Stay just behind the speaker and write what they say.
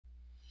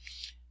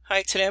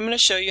Hi, today I'm going to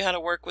show you how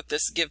to work with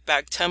this Gift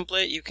Bag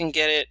template. You can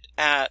get it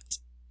at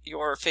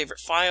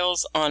YourFavoriteFiles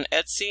on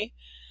Etsy.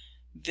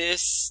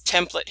 This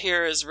template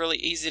here is really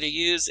easy to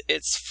use.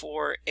 It's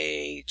for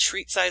a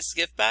treat-sized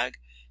gift bag.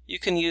 You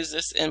can use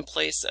this in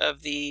place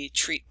of the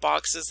treat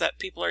boxes that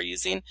people are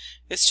using.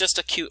 It's just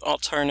a cute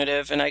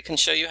alternative, and I can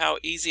show you how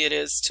easy it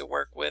is to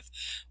work with.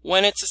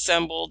 When it's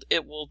assembled,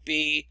 it will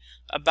be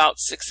about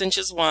 6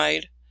 inches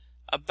wide,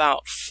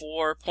 about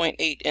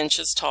 4.8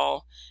 inches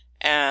tall,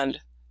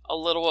 and a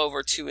little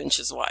over 2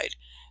 inches wide.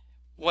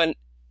 When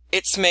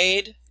it's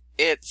made,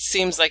 it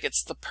seems like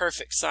it's the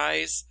perfect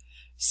size,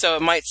 so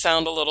it might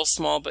sound a little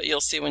small, but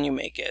you'll see when you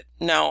make it.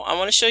 Now, I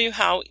want to show you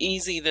how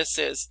easy this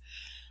is.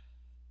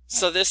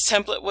 So this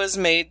template was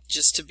made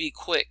just to be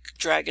quick,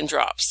 drag and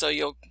drop. So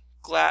you'll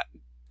grab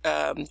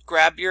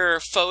your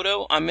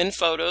photo. I'm in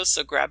Photos,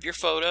 so grab your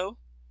photo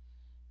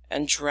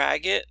and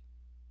drag it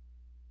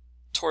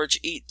towards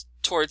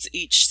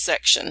each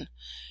section.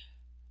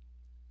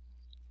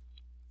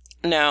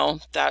 Now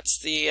that's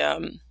the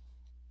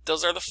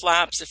those are the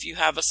flaps. If you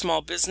have a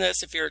small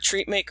business, if you're a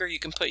treat maker, you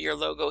can put your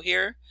logo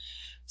here.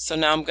 So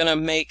now I'm going to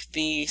make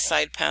the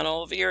side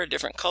panel over here a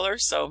different color.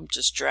 So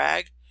just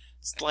drag,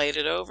 slide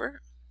it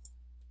over.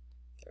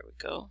 There we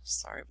go.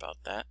 Sorry about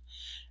that.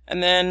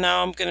 And then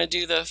now I'm going to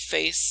do the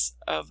face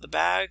of the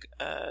bag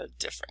a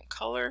different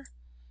color.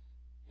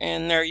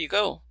 And there you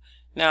go.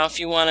 Now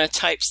if you want to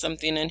type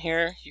something in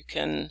here, you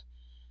can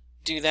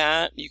do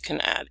that. You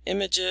can add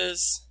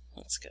images.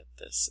 Let's get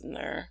this in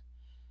there.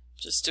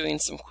 Just doing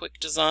some quick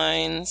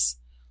designs.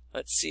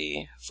 Let's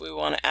see, if we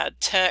want to add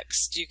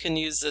text, you can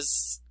use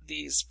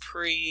these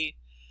pre-made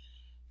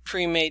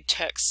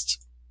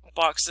text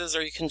boxes,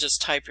 or you can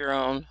just type your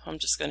own. I'm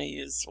just going to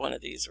use one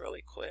of these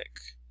really quick.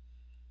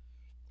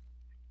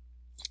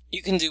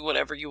 You can do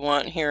whatever you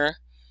want here.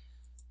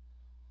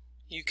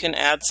 You can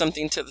add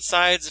something to the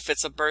sides. If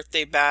it's a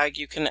birthday bag,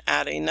 you can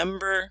add a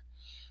number.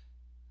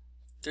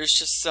 There's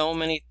just so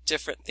many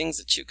different things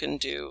that you can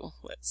do.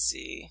 Let's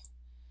see.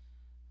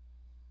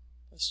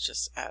 Let's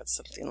just add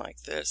something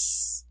like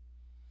this.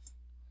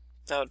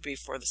 That would be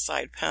for the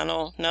side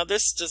panel. Now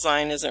this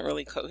design isn't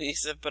really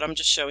cohesive, but I'm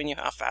just showing you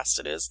how fast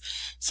it is.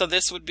 So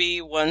this would be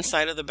one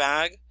side of the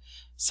bag.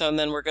 So and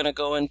then we're going to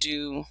go and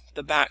do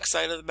the back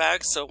side of the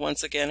bag. So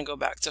once again, go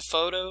back to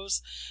Photos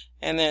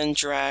and then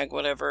drag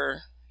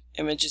whatever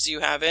images you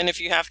have in. If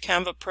you have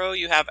Canva Pro,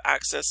 you have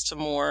access to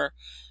more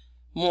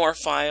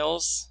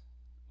files,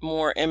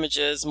 more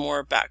images,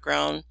 more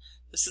background.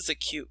 This is a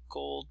cute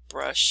gold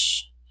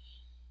brush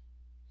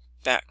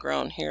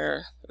background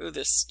here. Ooh,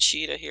 this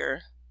cheetah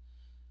here.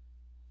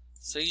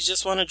 So you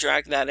just want to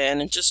drag that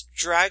in and just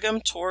drag them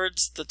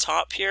towards the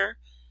top here,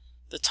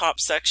 the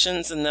top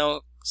sections, and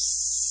they'll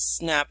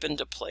snap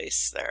into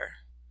place there.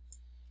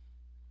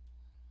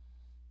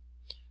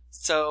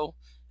 So,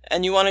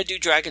 and you want to do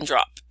drag and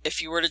drop.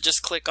 If you were to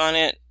just click on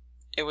it,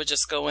 it would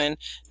just go in.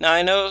 Now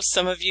I know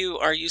some of you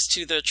are used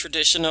to the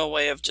traditional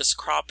way of just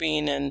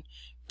cropping and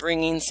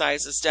bringing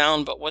sizes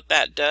down, but what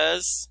that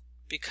does,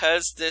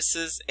 because this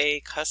is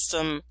a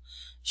custom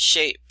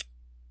shape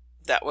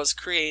that was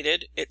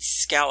created, it's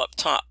scallop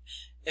top.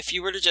 If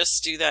you were to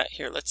just do that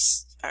here,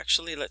 let's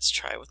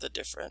try with a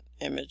different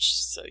image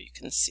so you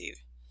can see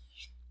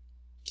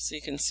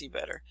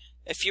better.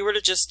 If you were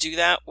to just do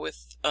that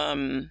with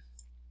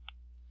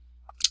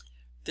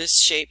this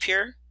shape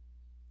here,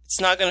 it's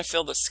not going to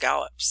fill the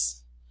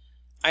scallops.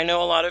 I know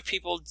a lot of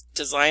people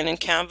design in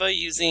Canva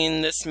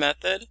using this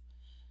method,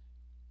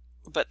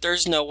 but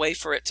there's no way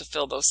for it to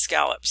fill those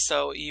scallops.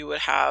 So you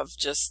would have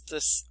just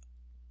this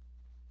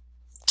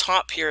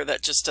top here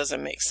that just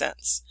doesn't make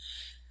sense.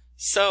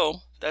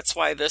 So that's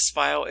why this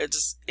file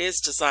is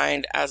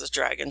designed as a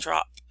drag and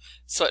drop.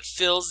 So it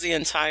fills the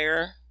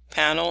entire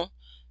panel,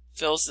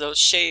 fills those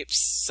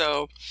shapes,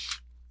 so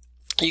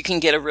you can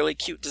get a really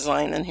cute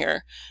design in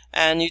here,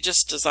 and you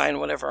just design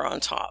whatever on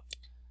top.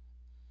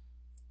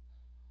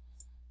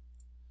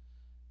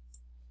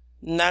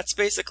 And that's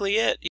basically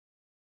it.